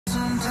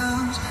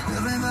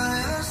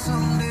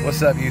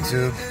What's up,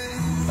 YouTube?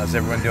 How's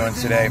everyone doing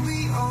today?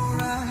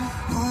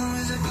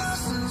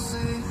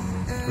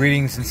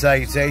 Greetings and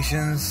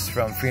salutations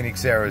from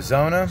Phoenix,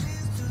 Arizona.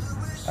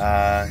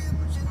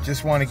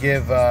 Just want to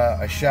give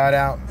a shout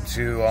out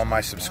to all my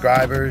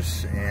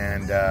subscribers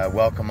and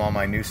welcome all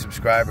my new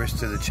subscribers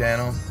to the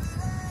channel.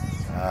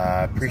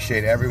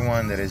 Appreciate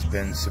everyone that has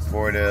been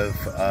supportive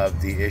of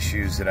the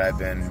issues that I've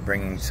been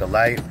bringing to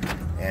light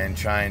and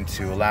trying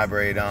to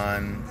elaborate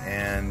on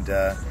and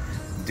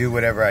do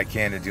whatever I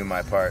can to do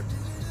my part.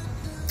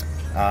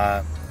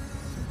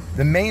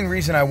 The main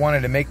reason I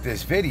wanted to make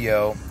this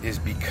video is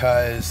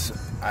because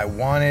I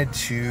wanted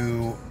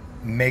to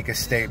make a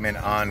statement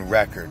on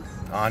record,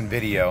 on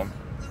video,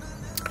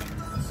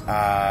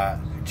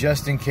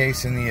 just in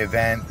case in the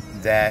event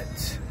that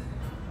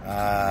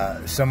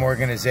some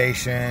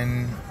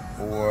organization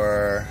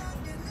or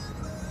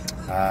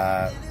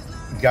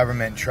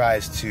government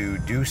tries to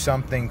do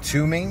something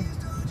to me,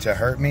 to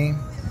hurt me.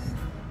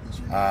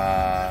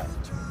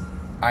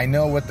 I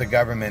know what the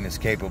government is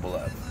capable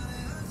of.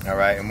 All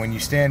right, and when you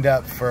stand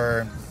up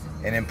for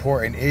an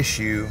important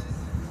issue,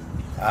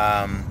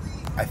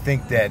 I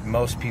think that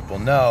most people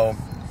know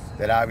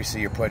that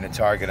obviously you're putting a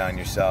target on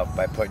yourself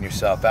by putting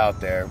yourself out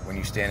there when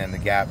you stand in the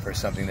gap for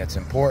something that's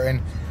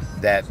important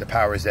that the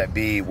powers that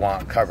be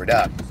want covered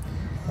up.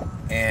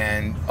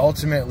 And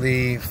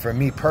ultimately, for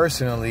me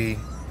personally,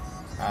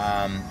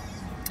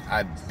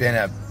 I've been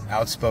an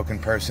outspoken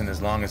person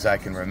as long as I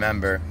can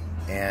remember.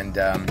 And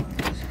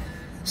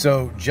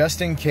so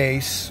just in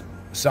case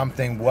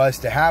something was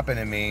to happen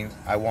to me,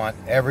 I want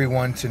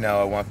everyone to know,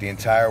 I want the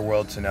entire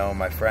world to know,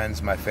 my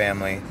friends, my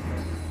family,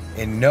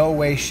 in no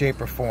way, shape,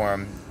 or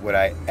form would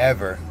I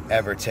ever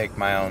take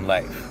my own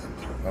life,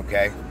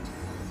 okay?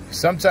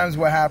 Sometimes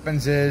what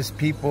happens is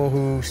people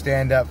who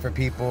stand up for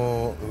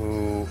people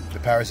who the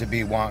powers that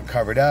be want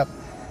covered up,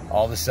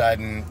 all of a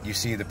sudden you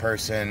see the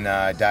person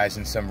dies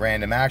in some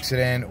random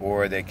accident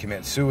or they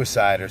commit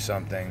suicide or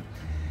something.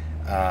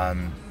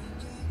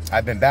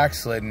 I've been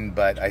backslidden,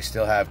 but I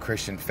still have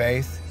Christian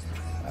faith.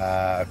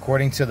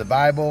 According to the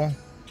Bible,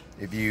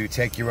 if you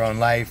take your own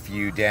life,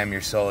 you damn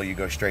your soul, you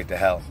go straight to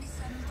hell.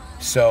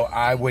 So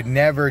I would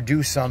never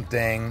do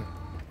something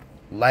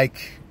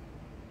like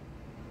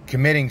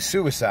committing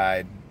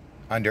suicide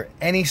under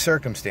any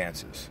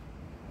circumstances.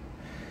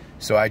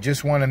 So I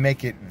just want to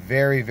make it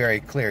very,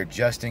 very clear,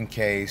 just in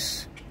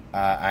case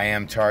I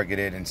am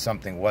targeted and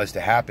something was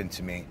to happen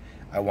to me.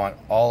 I want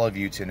all of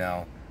you to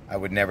know I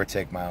would never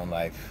take my own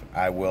life.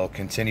 I will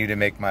continue to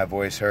make my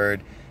voice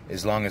heard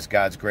as long as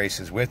God's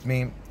grace is with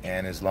me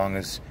and as long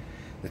as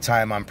the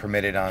time I'm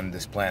permitted on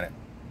this planet.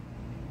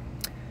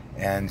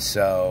 And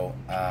so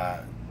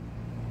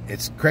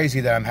it's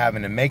crazy that I'm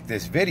having to make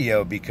this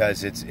video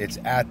because it's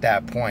at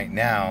that point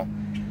now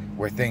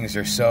where things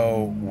are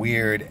so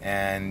weird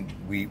and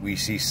we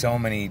see so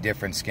many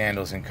different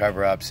scandals and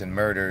cover-ups and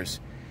murders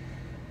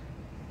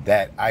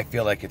that I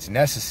feel like it's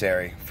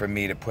necessary for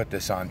me to put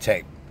this on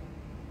tape.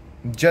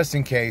 Just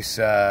in case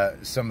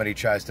somebody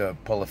tries to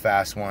pull a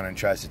fast one and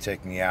tries to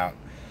take me out.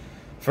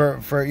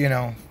 For you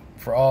know,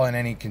 for all and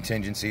any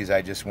contingencies,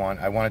 I want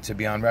it to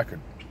be on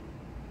record.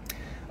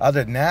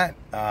 Other than that,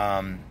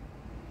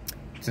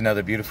 it's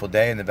another beautiful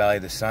day in the Valley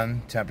of the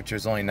Sun. Temperature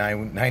is only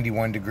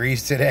 91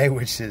 degrees today,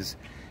 which is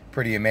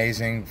pretty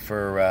amazing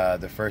for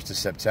the 1st of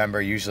September.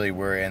 Usually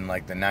we're in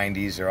like the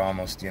 90s or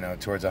almost, you know,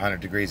 towards 100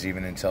 degrees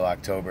even until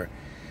October.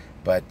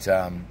 But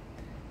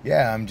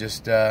yeah, I'm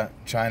just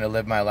trying to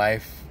live my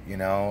life, you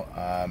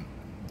know,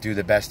 do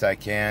the best I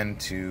can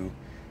to,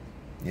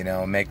 you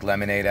know, make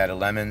lemonade out of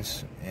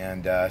lemons.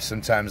 And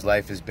sometimes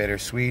life is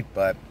bittersweet,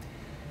 but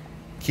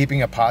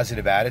keeping a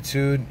positive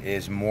attitude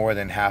is more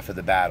than half of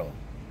the battle.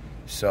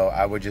 So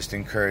I would just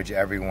encourage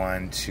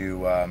everyone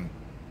to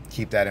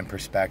keep that in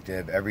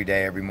perspective every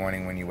day, every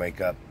morning when you wake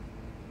up.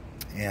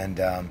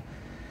 And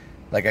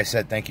like I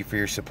said, thank you for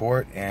your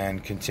support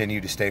and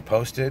continue to stay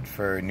posted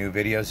for new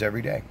videos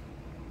every day.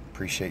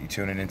 Appreciate you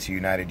tuning into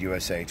United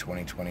USA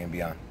 2020 and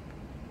beyond.